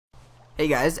Hey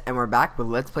guys, and we're back with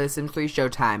Let's Play Sims 3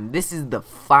 Showtime. This is the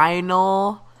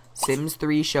final Sims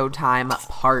 3 Showtime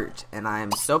part, and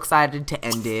I'm so excited to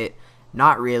end it.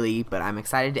 Not really, but I'm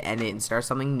excited to end it and start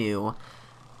something new.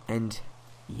 And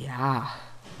yeah,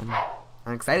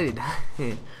 I'm excited.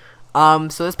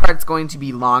 So this part's going to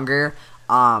be longer,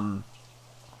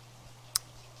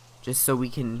 just so we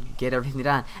can get everything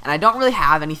done. And I don't really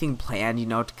have anything planned, you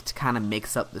know, to kind of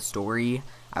mix up the story.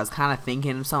 I was kind of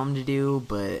thinking of something to do,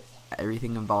 but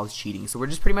everything involves cheating, so we're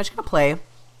just pretty much gonna play.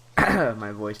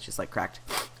 My voice just like cracked.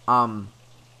 And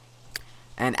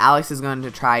Alex is going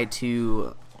to try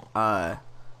to you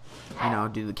know,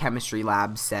 do the chemistry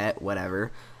lab set,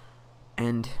 whatever,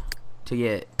 and to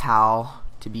get Pal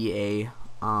to be a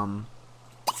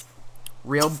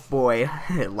real boy.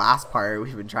 Last part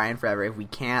we've been trying forever. If we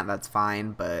can't, that's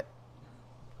fine, but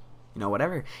you know,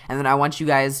 whatever. And then I want you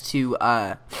guys to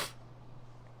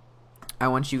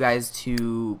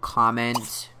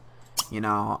comment, you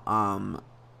know,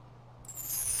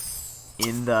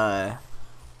 in the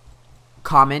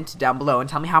comment down below and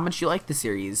tell me how much you liked the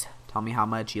series. Tell me how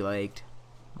much you liked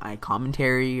my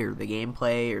commentary or the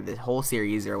gameplay or the whole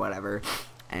series or whatever.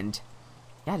 And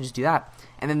yeah, just do that.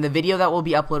 And then the video that will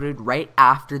be uploaded right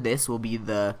after this will be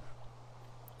the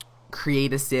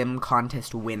Create a Sim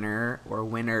contest winner or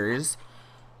winners.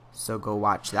 So go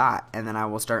watch that. And then I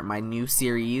will start my new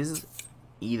series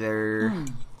either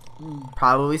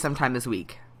probably sometime this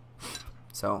week.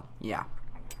 So yeah.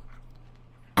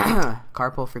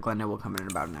 Carpool for Glenda will come in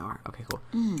about an hour. Okay, cool.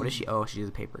 What is she? Oh, she's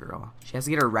a paper girl. She has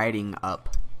to get her writing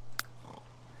up.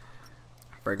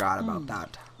 Forgot about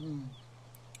that.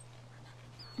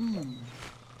 You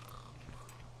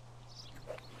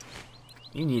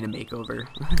need a makeover.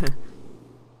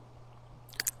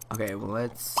 Okay, well,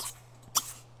 let's...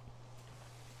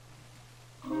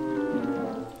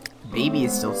 Baby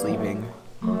is still sleeping.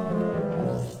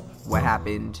 What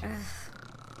happened?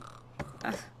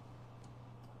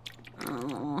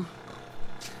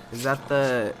 Is that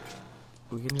the...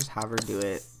 We can just have her do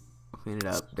it. Clean it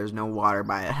up. There's no water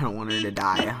by it. I don't want her to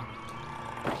die.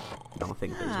 I don't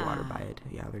think there's water by it.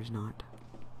 Yeah, there's not.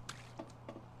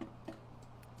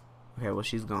 Okay, well,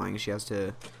 she's going. She has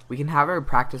to... We can have her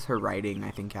practice her writing,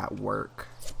 I think, at work.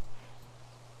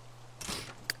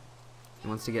 She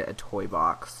wants to get a toy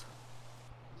box.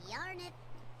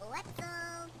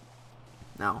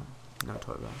 No. No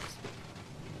toy box.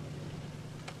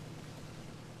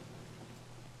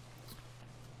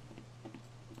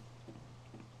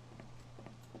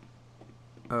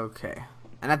 Okay.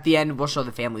 And at the end, we'll show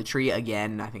the family tree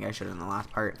again. I think I showed it in the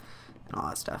last part. And all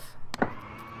that stuff.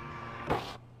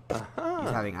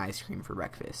 He's having ice cream for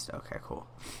breakfast. Okay, cool.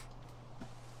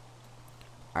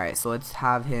 Alright, so let's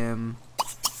have him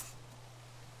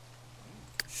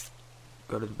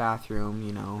go to the bathroom.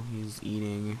 You know, he's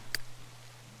eating.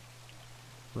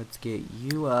 Let's get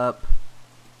you up.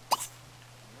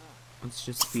 Let's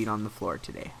just feed on the floor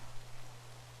today.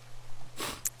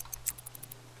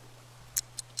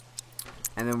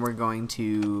 And then we're going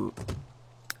to...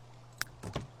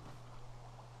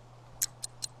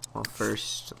 Well,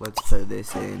 first, let's put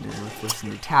this in, and let's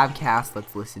listen to Tabcast,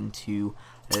 let's listen to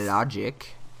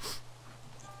Logic.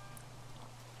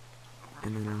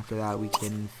 And then after that, we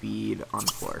can feed on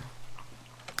the floor.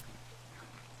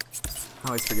 I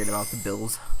always forget about the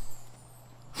bills.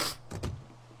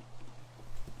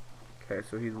 Okay,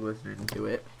 so he's listening to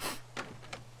it.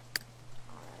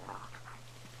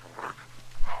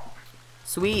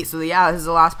 Sweet. So yeah, this is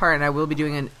the last part, and I will be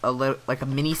doing like a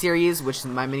mini series, which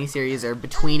my mini series are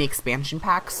between expansion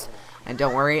packs. And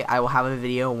don't worry, I will have a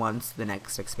video once the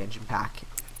next expansion pack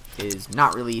is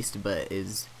not released, but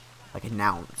is like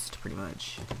announced, pretty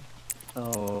much.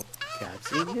 Oh,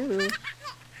 got you.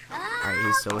 Alright,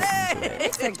 he's still listening to it.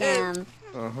 It's again.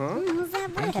 I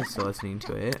think he's still listening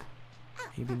to it.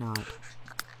 Maybe not.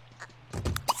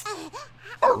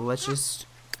 Well, let's just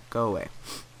go away.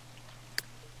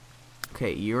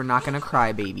 Okay, you're not gonna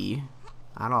cry, baby,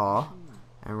 at all.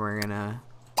 And we're gonna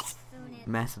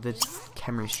mess with the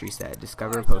chemistry set.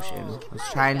 Discover a potion. Let's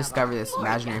try and discover this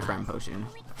imaginary friend potion.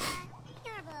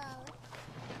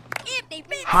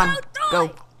 Come on,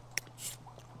 go.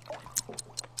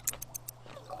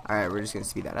 Alright, we're just gonna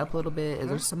speed that up a little bit. Is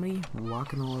there somebody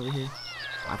walking all over here?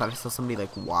 I thought I saw somebody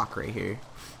like walk right here.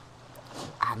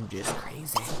 I'm just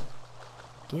crazy.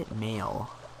 Get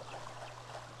mail.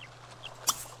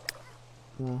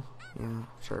 Well, yeah,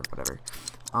 sure, whatever.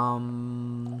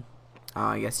 Oh,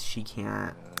 I guess she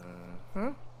can't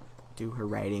do her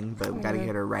writing, but we gotta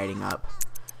get her writing up.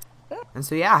 And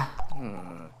so, yeah.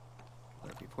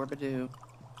 Before Badoo.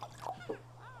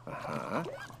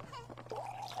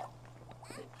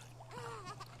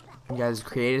 You guys,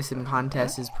 creative sim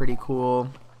contest is pretty cool.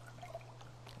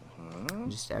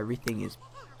 Just everything is.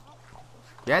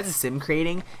 You guys, sim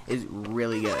creating is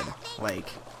really good. Like,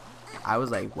 I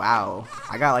was like, wow,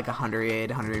 I got like 100,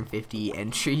 150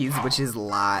 entries, which is a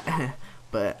lot.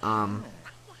 But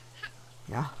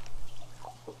yeah.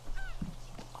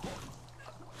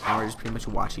 Now we're just pretty much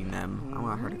watching them. I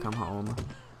want her to come home.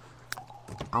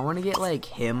 I want to get like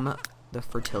him the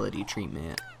fertility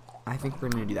treatment. I think we're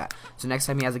gonna do that. So next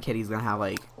time he has a kid, he's gonna have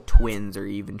like twins or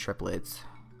even triplets.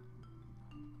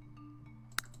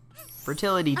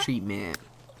 Fertility treatment.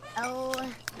 Oh,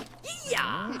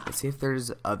 yeah. Let's see if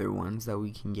there's other ones that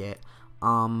we can get.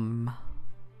 Some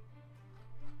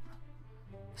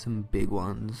big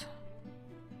ones.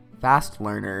 Fast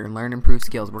learner, learn improved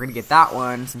skills. We're gonna get that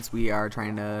one since we are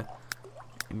trying to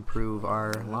improve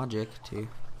our logic to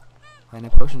find a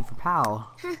potion for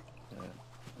Pal.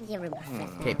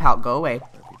 Okay, Pal, go away.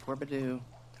 Can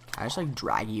I just like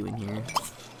drag you in here?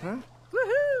 Huh?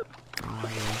 Oh,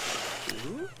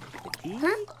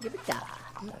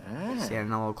 Ah. See,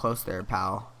 getting a little close there,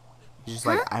 Pal. He's just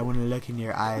like, I want to look in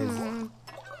your eyes. Oh.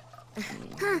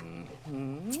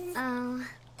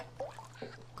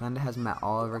 Glenda has met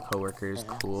all of her coworkers.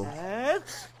 Cool.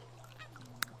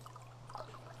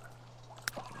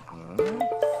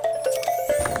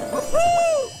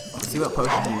 Let's see what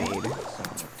potion he made.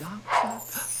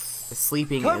 The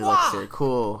sleeping elixir.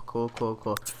 Cool, cool, cool,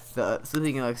 cool. The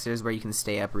sleeping elixir is where you can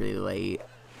stay up really late.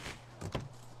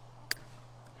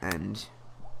 And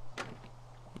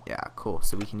yeah, cool.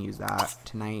 So we can use that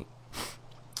tonight.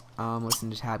 Listen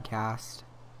to Tabcast.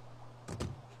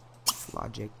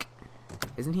 Logic.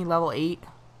 Isn't he level 8?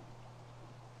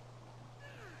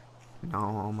 No,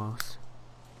 almost.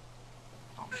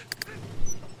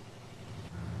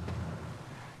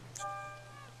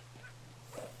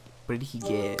 What did he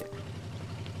get?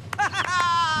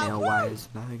 Male-wise,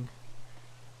 nothing.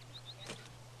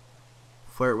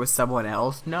 Flirt with someone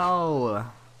else? No!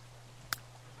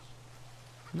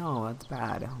 No, that's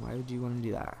bad. Why would you want to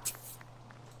do that?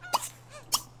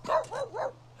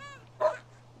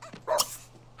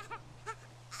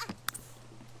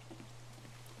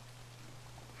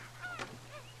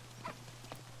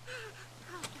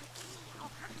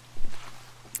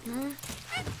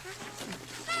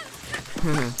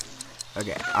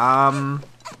 Okay,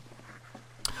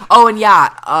 oh, and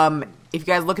yeah, if you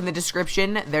guys look in the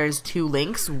description, there's 2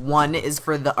 links. One is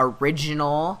for the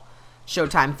original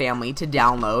Showtime family to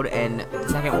download, and the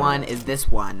second one is this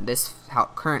one, this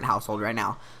current household right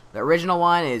now. The original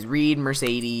one is Reed,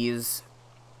 Mercedes,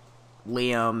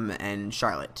 Liam, and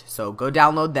Charlotte. So go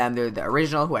download them. They're the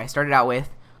original who I started out with.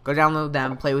 Go download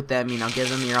them, play with them, you know, give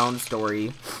them your own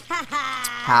story.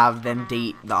 Have them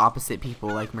date the opposite people,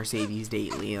 like Mercedes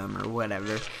date Liam or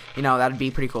whatever. You know, that'd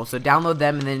be pretty cool. So download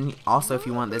them, and then also if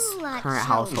you want this current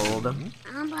household,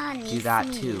 do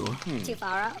that too. Too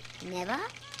far up? Never?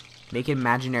 Make an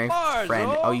imaginary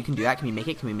friend. Oh, you can do that? Can we make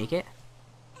it? Can we make it?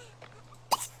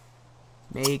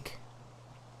 Make.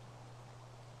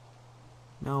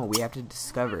 No, we have to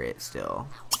discover it still.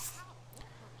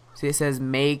 See, it says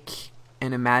make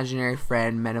an imaginary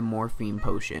friend metamorphine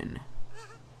potion.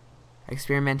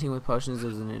 Experimenting with potions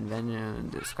is an invention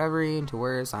and discovery into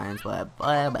where science blah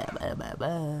blah blah blah blah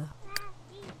blah.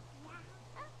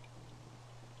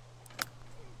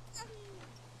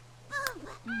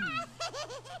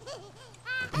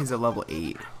 He's at level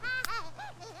 8.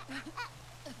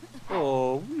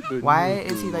 Oh, why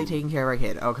is he like taking care of our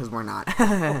kid? Oh, because we're not.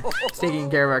 He's taking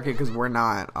care of our kid because we're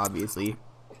not, obviously.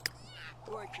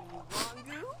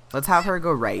 Let's have her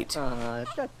go right. Is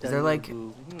there like...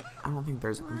 I don't think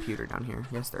there's a computer down here.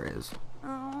 Yes, there is.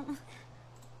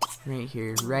 Right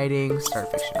here. Writing. Start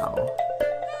fiction novel.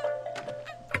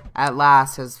 At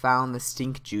last has found the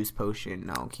stink juice potion.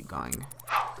 No, keep going.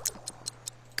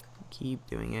 Keep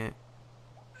doing it.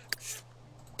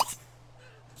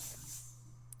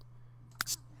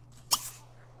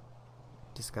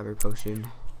 Discover potion.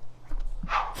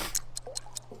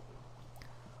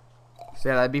 So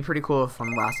yeah, that'd be pretty cool if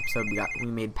from last episode we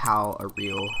made Pal a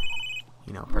real,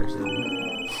 you know, person.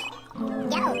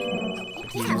 But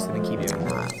he's just gonna keep doing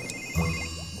that.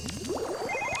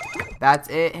 That's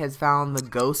it. Has found the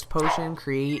ghost potion.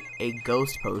 Create a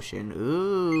ghost potion.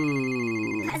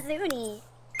 Ooh.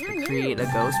 Create a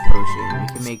ghost potion. We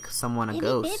can make someone a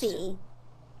ghost.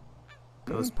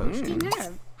 Ghost potion.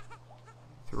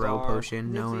 Throw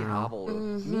potion. No.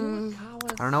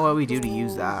 I don't know what we do to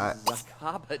use that.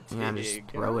 Yeah, just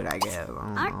throw it, I guess.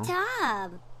 I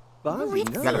don't know. You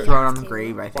gotta throw it on the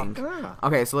grave, I think.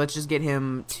 Okay, so let's just get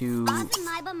him to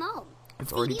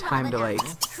It's already time to like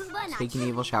take an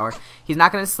evil shower. He's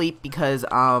not gonna sleep because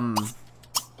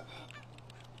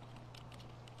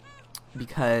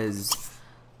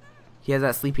he has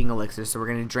that sleeping elixir, so we're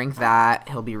gonna drink that.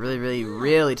 He'll be really, really,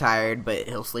 really tired, but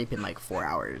he'll sleep in like 4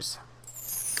 hours.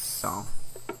 So.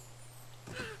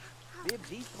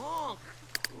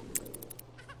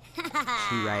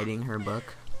 She writing her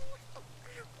book.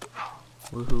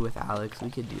 Woohoo with Alex. We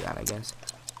could do that, I guess.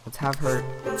 Let's have her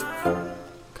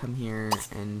come here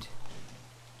and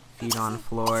feed on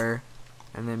floor,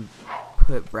 and then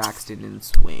put Braxton in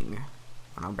swing.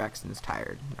 Oh no, Braxton's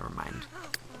tired. Never mind.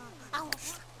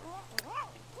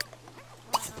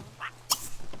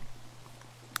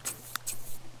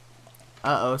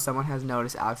 Uh-oh, someone has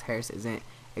noticed Alex Harris isn't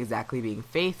exactly being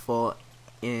faithful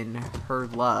in her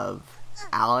love.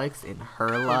 Alex in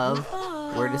her love.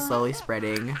 Word is slowly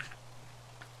spreading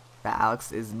that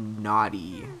Alex is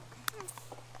naughty.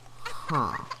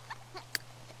 Huh.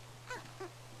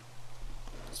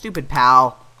 Stupid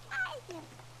pal.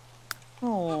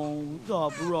 Oh,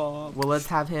 stop, Rob. Well, let's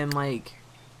have him, like...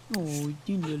 Oh,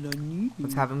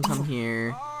 let's have him come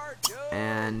here.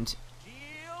 And...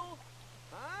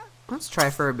 let's try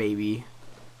for a baby.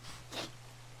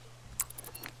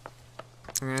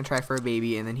 We're gonna try for a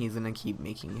baby, and then he's gonna keep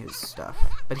making his stuff.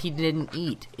 But he didn't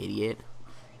eat, idiot.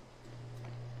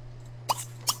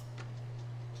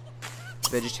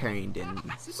 Vegetarian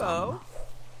didn't. So.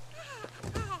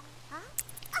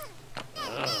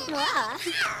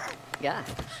 Yeah.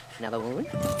 Another one.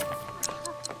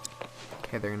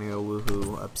 Okay, they're gonna go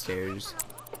woohoo upstairs.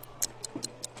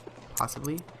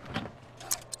 Possibly.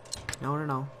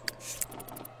 No.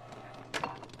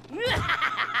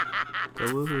 Go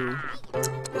woohoo.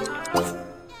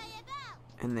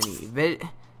 And then eat.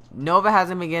 Nova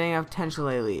hasn't been getting enough attention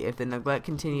lately. If the neglect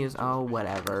continues, oh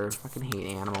whatever. Fucking hate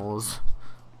animals.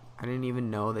 I didn't even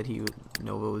know that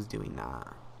Nova was doing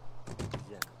that.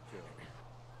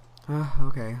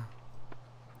 Okay.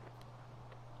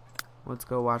 Let's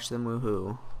go watch them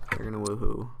woohoo. They're gonna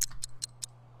woohoo.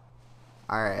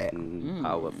 Alright.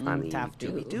 How funny.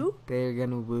 do. They're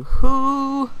gonna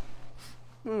woohoo.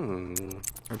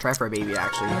 Or try for a baby,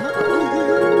 actually.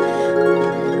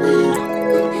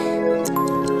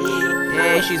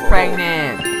 Yay, she's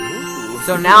pregnant.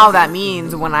 So now that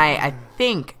means when I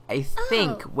think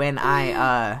when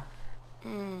I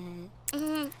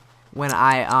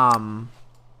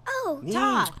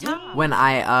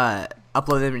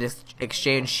upload them to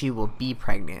Exchange, she will be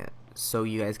pregnant. So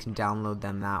you guys can download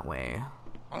them that way.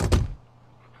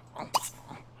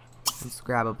 Let's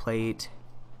grab a plate.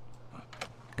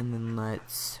 And then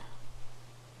let's...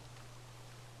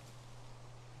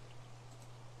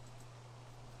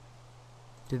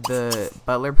 did the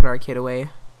butler put our kid away?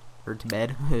 Or to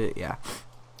bed? Yeah.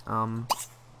 And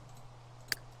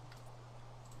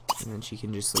then she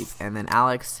can just sleep. And then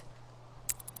Alex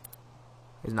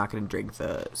is not going to drink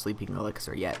the sleeping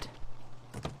elixir yet.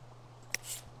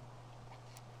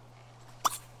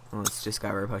 Let's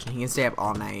discover a potion. He can stay up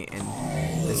all night, and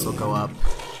this will go up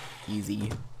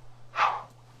easy.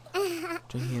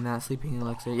 Drinking that sleeping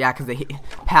elixir. Yeah, because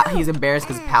he's embarrassed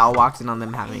because Pal walks in on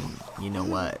them having, you know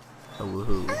what, a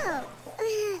woohoo.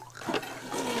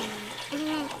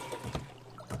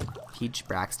 Teach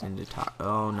Braxton to talk.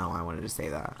 Oh no, I wanted to say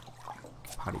that.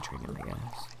 Potty train him, I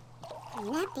guess.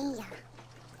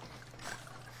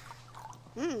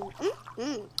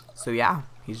 So yeah,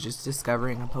 he's just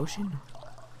discovering a potion.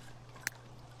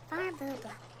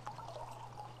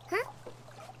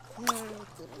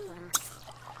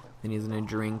 Then he's gonna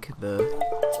drink the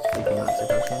sleeping elixir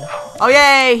potion. Oh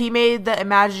yay! He made the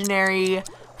imaginary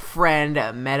friend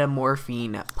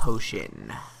metamorphine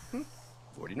potion.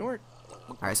 40 Nord.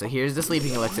 Alright, so here's the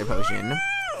sleeping elixir potion.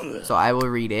 So I will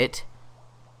read it.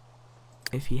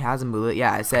 If he has a mullet,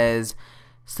 yeah, it says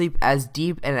sleep as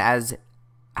deep and as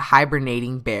a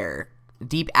hibernating bear.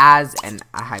 Deep as and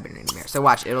a hibernating bear. So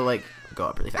watch, it'll like go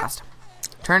up really fast.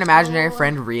 Turn imaginary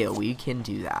friend real. We can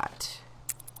do that.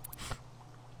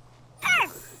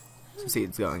 So see,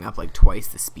 it's going up like twice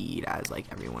the speed as like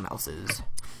everyone else's.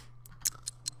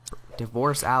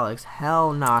 Divorce Alex.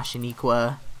 Hell nah,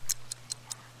 Shaniqua.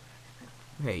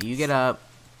 Okay, you get up.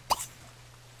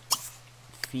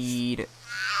 Feed.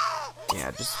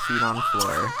 Yeah, just feed on the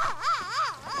floor.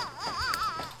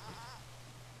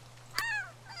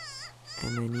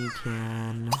 And then you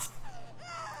can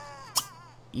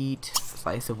eat a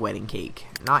slice of wedding cake.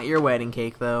 Not your wedding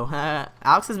cake, though.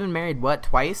 Alex has been married, what,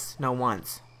 twice? No,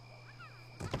 once.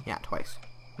 Yeah, twice.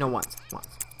 No, once.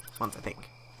 Once, I think.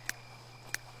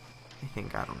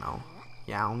 I don't know.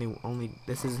 Yeah, only,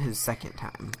 this is his second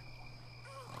time.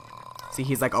 See,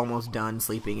 he's like almost done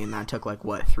sleeping, and that took like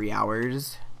what, 3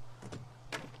 hours?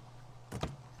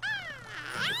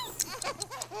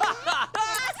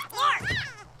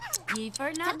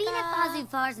 Sabina Fazu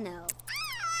Farsno.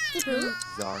 Tipu.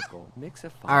 Zarkle. Mix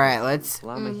a All right, let's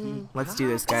do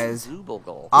this, guys.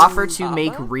 Offer to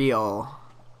make real.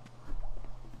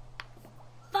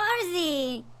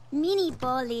 Farzi. Mini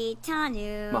Poli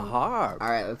Tanu. Mahar. All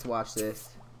right, let's watch this.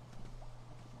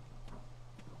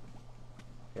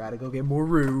 Gotta go get more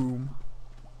room.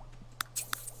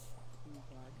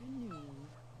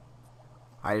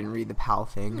 I didn't read the pal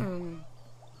thing.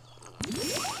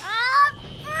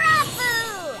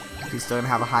 He's still gonna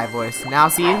have a high voice. Now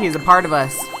see, he's a part of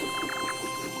us.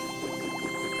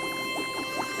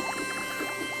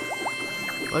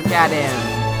 Look at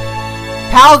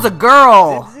him. Pal's a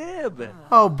girl! Zib.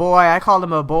 Oh boy, I called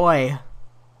him a boy.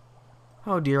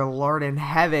 Oh dear Lord in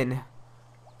heaven.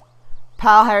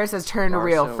 Pal Harris has turned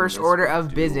real. First order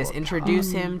of business.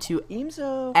 Introduce him to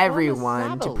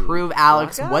everyone to prove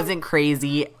Alex wasn't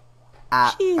crazy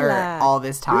all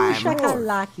this time.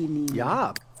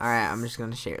 Yup. Alright, I'm just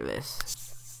gonna share this.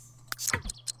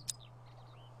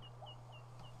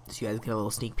 So you guys get a little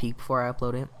sneak peek before I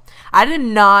upload it. I did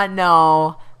not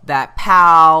know that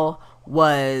Pal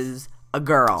was a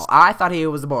girl. I thought he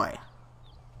was a boy.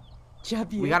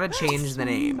 We gotta change the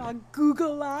name.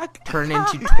 Turn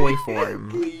it into toy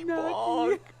form.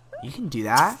 You can do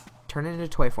that. Turn it into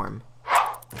toy form.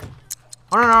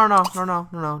 Oh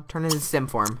no. Turn it into sim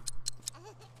form.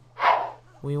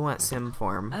 We want sim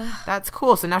form. That's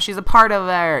cool. So now she's a part of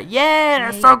there.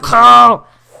 Yeah, that's so cool.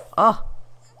 Oh.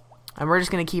 And we're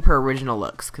just gonna keep her original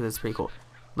looks because it's pretty cool.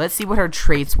 Let's see what her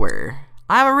traits were.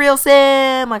 I'm a real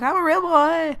sim. Like, I'm a real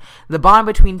boy. The bond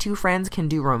between two friends can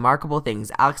do remarkable things.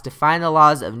 Alex defied the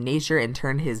laws of nature and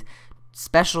turned his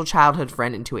special childhood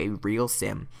friend into a real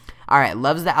sim. Alright,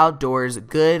 loves the outdoors.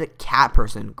 Good cat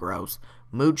person. Gross.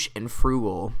 Mooch and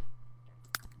frugal.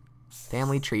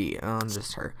 Family tree. Oh,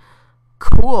 just her.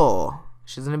 Cool.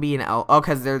 She's gonna be an elf. Oh,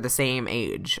 because they're the same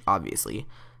age, obviously.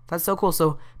 That's so cool.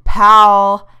 So,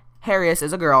 Pal Harris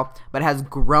is a girl, but has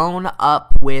grown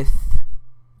up with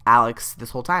Alex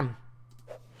this whole time.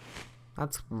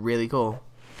 That's really cool.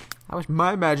 I wish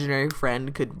my imaginary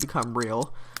friend could become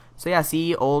real. So, yeah,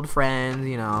 see, old friends,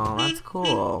 you know, that's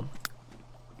cool.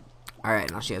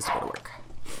 Alright, now she has to go to work.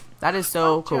 That is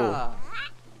so cool.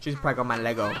 She's probably got my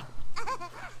Lego.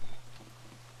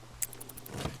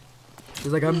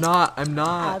 She's like, I'm not.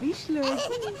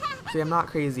 See, I'm not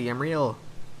crazy. I'm real.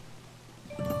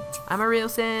 I'm a real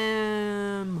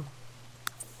sim.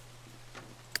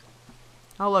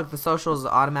 Oh, look, the social is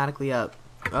automatically up.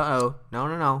 Uh-oh.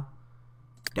 No.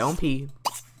 Don't pee.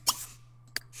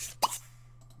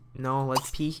 No, let's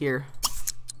pee here.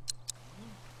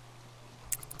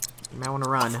 You might want to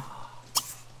run.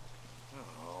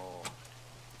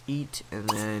 Eat, and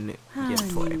then get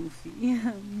a toy.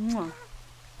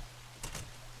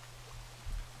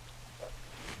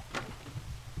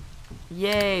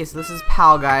 Yay, so this is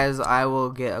Pal, guys. I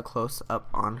will get a close-up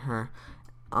on her.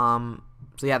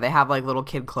 So yeah, they have like little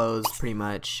kid clothes, pretty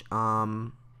much.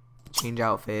 Change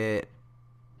outfit.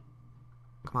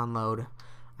 Come on, load.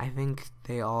 I think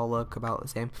they all look about the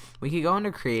same. We could go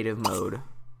into creative mode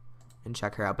and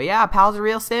check her out. But yeah, Pal's a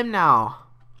real sim now.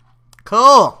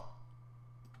 Cool!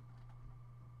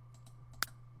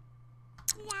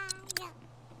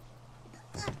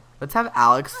 Let's have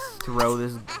Alex throw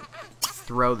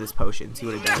this potion, see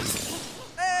what it does.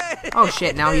 Oh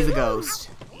shit, now he's a ghost.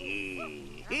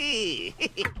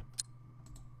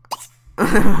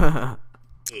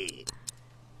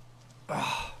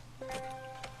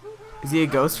 Is he a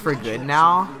ghost for good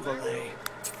now?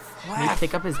 Can he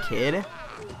pick up his kid?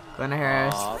 Glenda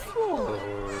Harris.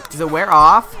 Does it wear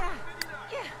off?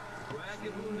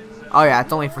 Oh yeah,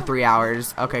 it's only for 3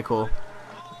 hours. Okay, cool.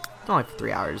 It's only for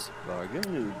 3 hours.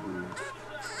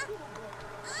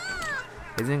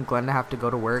 Isn't Glenda have to go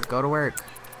to work? Go to work.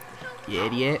 You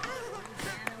idiot.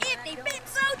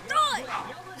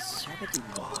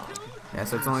 Yeah,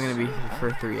 so it's only gonna be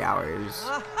for 3 hours.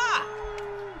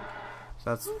 So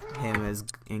that's him as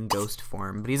in ghost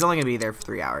form. But he's only gonna be there for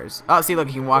 3 hours. Oh, see, look,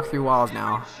 he can walk through walls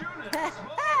now.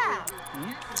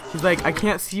 He's like, I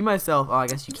can't see myself. Oh, I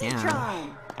guess you can.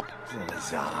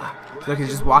 Look, he's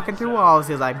just walking through walls.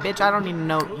 He's like, bitch, I don't need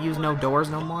to use no doors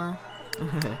no more.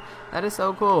 That is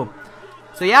so cool.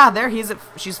 So yeah, there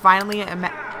she's finally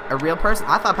a real person.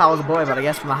 I thought Pal was a boy, but I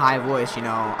guess from the high voice, you know,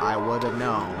 I would have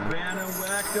known.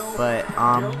 But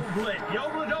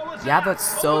yeah,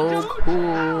 that's so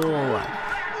cool.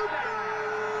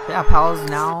 Yeah, Pal is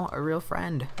now a real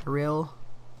friend, a real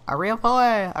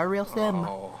boy, a real sim.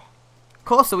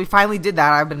 Cool, so we finally did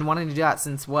that. I've been wanting to do that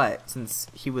since what? Since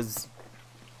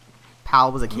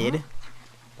Pal was a kid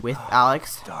with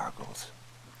Alex. Dargles.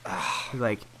 He's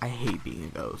like, I hate being a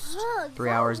ghost. 3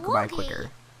 hours go by quicker.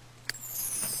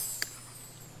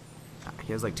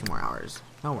 He has like 2 more hours.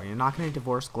 No worry, you're not gonna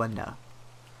divorce Glenda.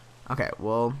 Okay,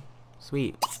 well,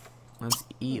 sweet. Let's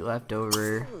eat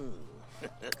leftover.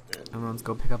 And let's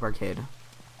go pick up our kid.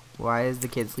 Why is the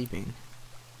kid sleeping?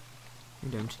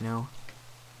 Don't you know?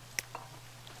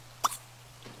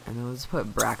 And then let's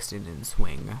put Braxton in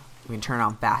swing. We can turn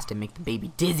on fast and make the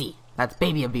baby dizzy. That's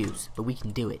baby abuse, but we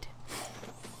can do it.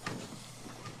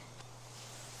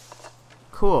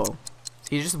 Cool. So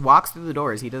he just walks through the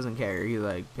doors. He doesn't care. He's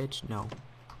like, bitch, no.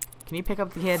 Can you pick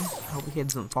up the kid? I hope the kid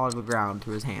doesn't fall to the ground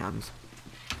through his hands.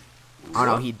 Oh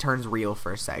no, he turns real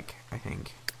for a sec, I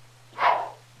think.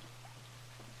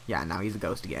 Yeah, now he's a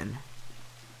ghost again.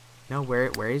 No,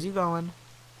 where is he going?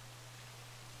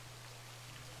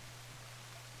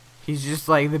 He's just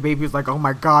like, the baby's like, oh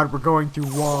my god, we're going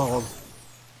through walls.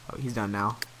 Oh, he's done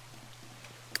now.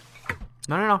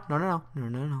 No.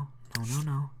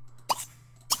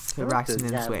 Put Braxton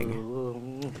in the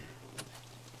swing.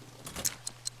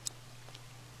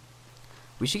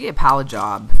 We should get Pal a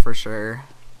job for sure.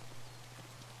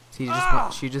 She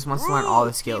just wants to learn all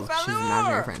the skills. She's an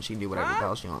imaginary friend. She can do whatever the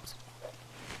hell she wants.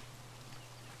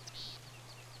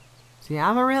 See,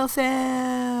 I'm a real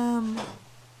Sim.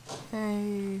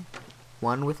 Hey.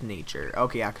 One with nature.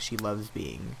 Okay, yeah, because she loves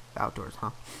being outdoors,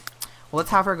 huh? Well, let's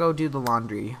have her go do the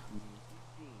laundry.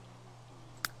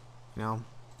 You know,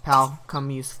 Pal,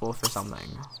 come useful for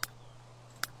something.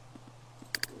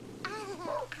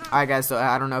 Alright, guys, so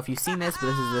I don't know if you've seen this, but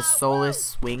this is the soulless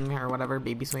swing or whatever,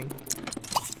 baby swing.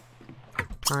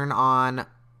 Turn on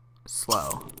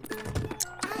slow.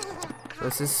 So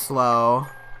this is slow.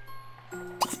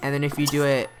 And then if you do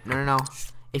it, no.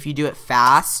 If you do it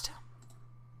fast,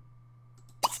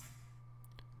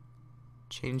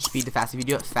 change speed to fast. If you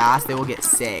do it fast, they will get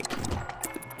sick.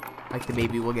 Like the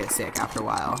baby will get sick after a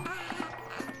while.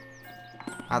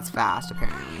 That's fast,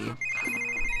 apparently.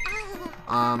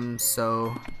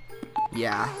 So,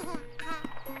 yeah.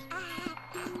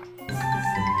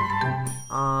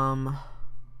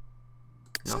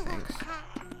 No thanks.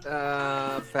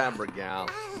 Fabregal.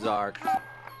 Zark.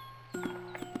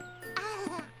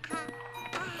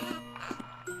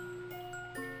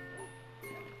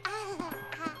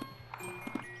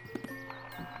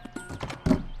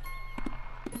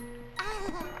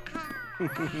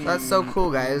 That's so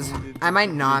cool, guys. I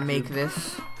might not make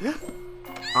this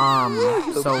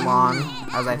so long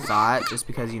as I thought, just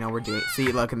because, you know, we're doing,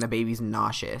 see, look, and the baby's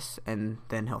nauseous, and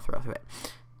then he'll throw through it.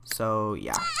 So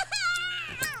yeah.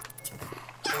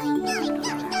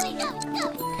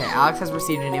 Okay, Alex has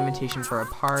received an invitation for a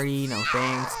party. No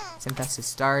thanks. Simfest is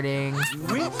starting.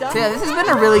 So yeah, this has been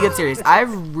a really good series.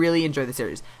 I've really enjoyed the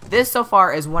series. This so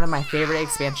far is one of my favorite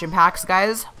expansion packs,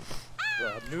 guys.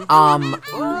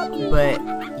 But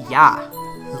yeah,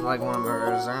 this is like one of my,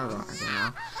 you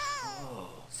know.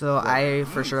 So I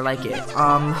for sure like it.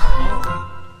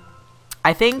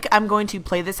 I think I'm going to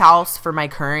play this house for my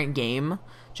current game,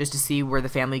 just to see where the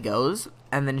family goes,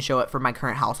 and then show it for my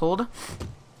current household,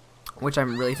 which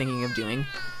I'm really thinking of doing.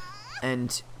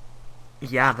 And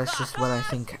yeah, that's just what I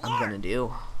think I'm gonna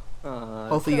do.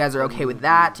 Hopefully you guys are okay with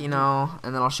that, you know,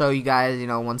 and then I'll show you guys, you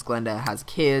know, once Glenda has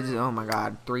kids. Oh my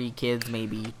god, 3 kids,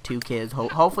 maybe 2 kids.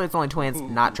 Hopefully it's only twins,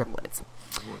 not triplets.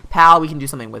 Pal, we can do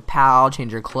something with Pal,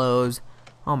 change her clothes.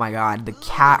 Oh my god, the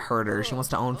cat herder. She wants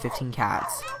to own 15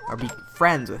 cats, or be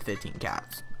friends with 15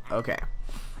 cats. Okay.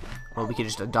 Well, we could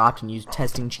just adopt and use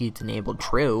testing cheats enabled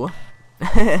true.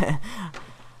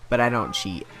 But I don't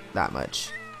cheat that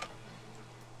much.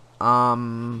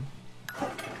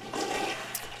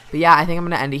 But yeah, I think I'm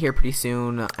going to end it here pretty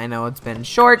soon. I know it's been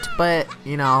short, but,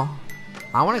 you know,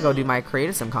 I want to go do my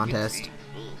Creative Sim contest.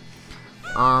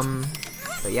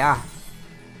 But yeah,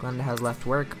 Glenda has left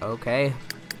work. Okay.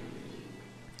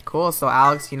 Cool, so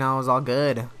Alex, you know, is all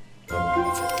good.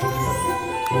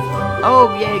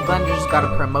 Oh, yay, Glenda just got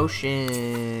a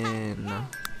promotion.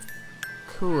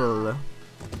 Cool.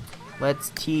 Let's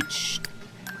come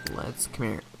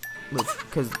here.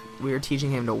 Because we were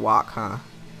teaching him to walk, huh?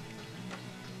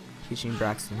 Teaching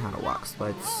Braxton how to walk, so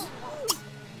let's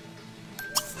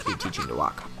keep teaching to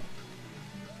walk.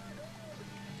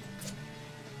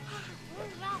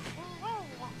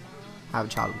 Have a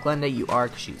child with Glenda. You are,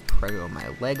 because she's pregnant with my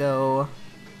Lego.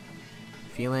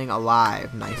 Feeling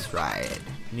alive. Nice ride.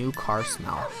 New car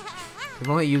smell. We've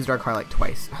only used our car like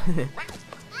twice.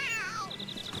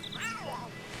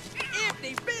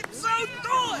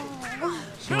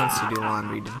 She wants to do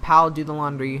laundry. Did Pal do the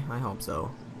laundry? I hope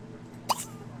so.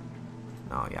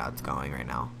 Oh yeah, it's going right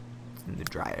now. It's in the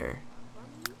dryer.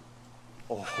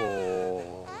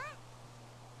 Oh.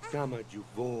 Namaju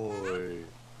boy.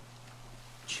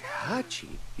 Chachi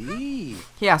B.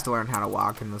 He has to learn how to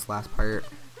walk in this last part.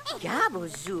 Gabo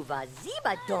zuva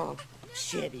ziba donk.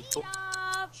 Shibby.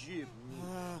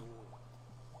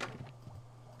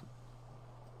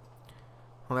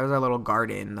 Well, there's our little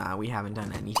garden that we haven't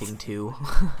done anything to.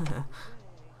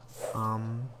 I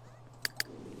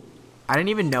didn't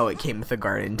even know it came with a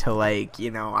garden until, like,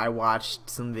 you know, I watched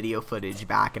some video footage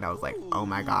back and I was like, oh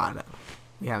my god,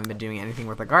 we haven't been doing anything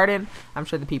with a garden. I'm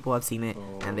sure the people have seen it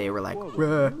and they were like,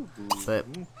 bruh. But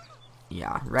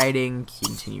yeah,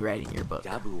 continue writing your book.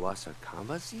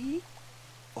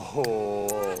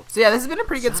 Oh. So yeah, this has been a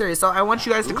pretty good series. So I want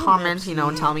you guys to comment, you know,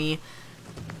 and tell me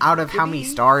out of how many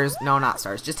stars, no, not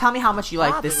stars, just tell me how much you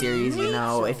like this series, you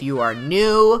know, if you are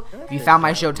new, if you found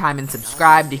my Showtime and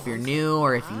subscribed, if you're new,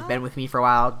 or if you've been with me for a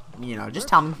while, you know, just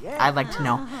tell me, I'd like to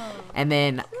know. And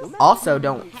then, also,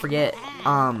 don't forget,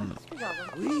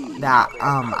 that,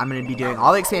 I'm gonna be doing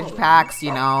all the expansion packs,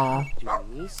 you know,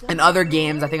 and other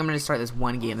games. I think I'm gonna start this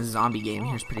one game, this zombie game,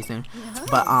 here's pretty soon,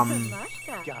 but,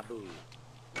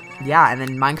 yeah, and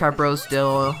then Minecraft Bros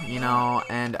still, you know,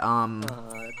 and,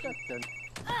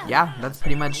 yeah, that's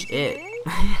pretty much it.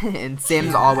 And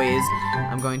Sims always,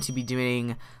 I'm going to be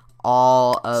doing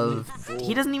all of,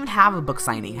 he doesn't even have a book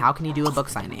signing. How can he do a book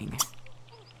signing?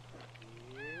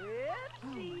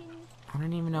 I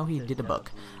don't even know he did a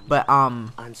book. But,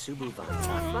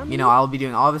 you know, I'll be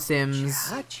doing all the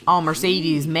Sims. Oh,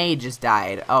 Mercedes May just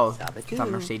died. Oh, it's not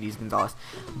Mercedes Gonzalez.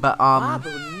 But,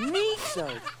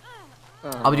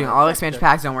 I'll be doing all the expansion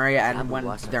packs, don't worry, and when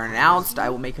they're announced, I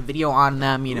will make a video on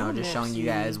them, you know, just showing you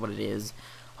guys what it is.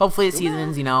 Hopefully it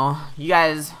seasons, you know, you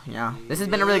guys, yeah, this has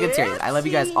been a really good series. I love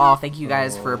you guys all. Thank you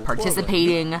guys for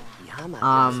participating. I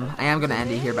am going to end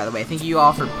it here, by the way. Thank you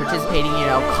all for participating, you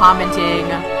know, commenting.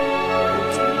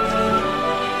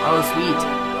 Oh, sweet.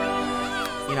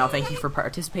 You know, thank you for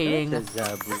participating,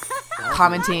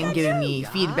 commenting, giving me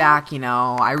feedback, you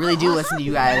know, I really do listen to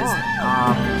you guys.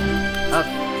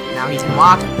 Now he can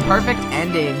walk. Perfect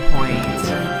ending point.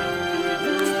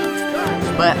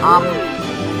 But,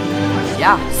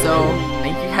 yeah, so,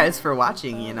 thank you guys for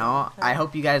watching, you know. I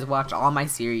hope you guys watch all my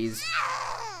series.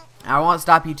 I won't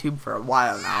stop YouTube for a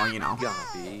while now, you know.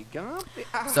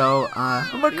 So,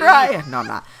 I'm gonna cry. No, I'm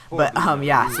not. But,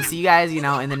 yeah, so see you guys, you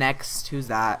know, in the next, who's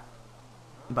that?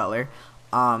 Butler.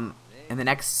 In the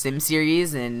next Sim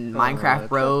series, in Minecraft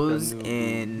Bros,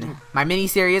 in my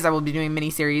mini-series. I will be doing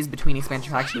mini-series between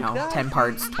expansion packs, you know, 10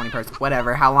 parts, 20 parts,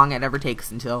 whatever, how long it ever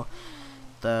takes until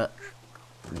the,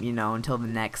 you know, until the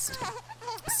next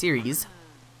series.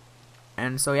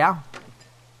 And so, yeah,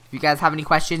 if you guys have any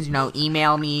questions, you know,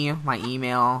 email me. My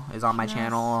email is on my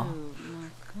channel,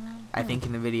 I think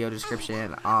in the video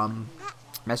description.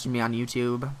 Message me on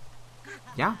YouTube.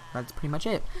 Yeah, that's pretty much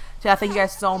it. So yeah, thank you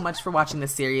guys so much for watching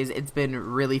this series. It's been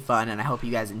really fun, and I hope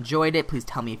you guys enjoyed it. Please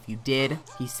tell me if you did.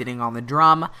 He's sitting on the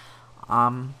drum.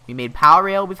 We made Power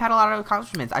Rail. We've had a lot of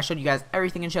accomplishments. I showed you guys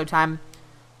everything in Showtime.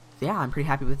 So yeah, I'm pretty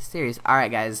happy with the series.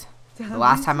 Alright, guys. The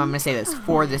last time I'm going to say this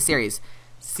for this series.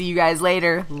 See you guys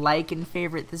later. Like and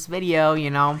favorite this video, you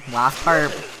know. Last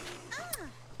part.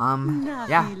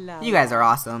 Yeah. You guys are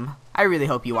awesome. I really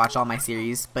hope you watch all my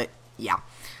series, but yeah.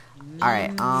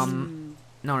 Alright,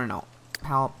 No.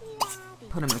 Pal,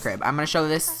 put him in the crib. I'm gonna show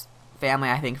this family,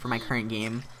 I think, for my current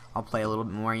game. I'll play a little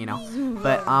bit more, you know.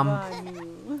 But,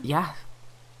 yeah.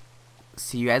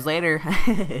 See you guys later.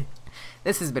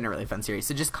 This has been a really fun series.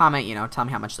 So just comment, you know, tell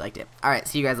me how much you liked it. Alright,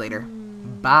 see you guys later.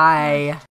 Bye.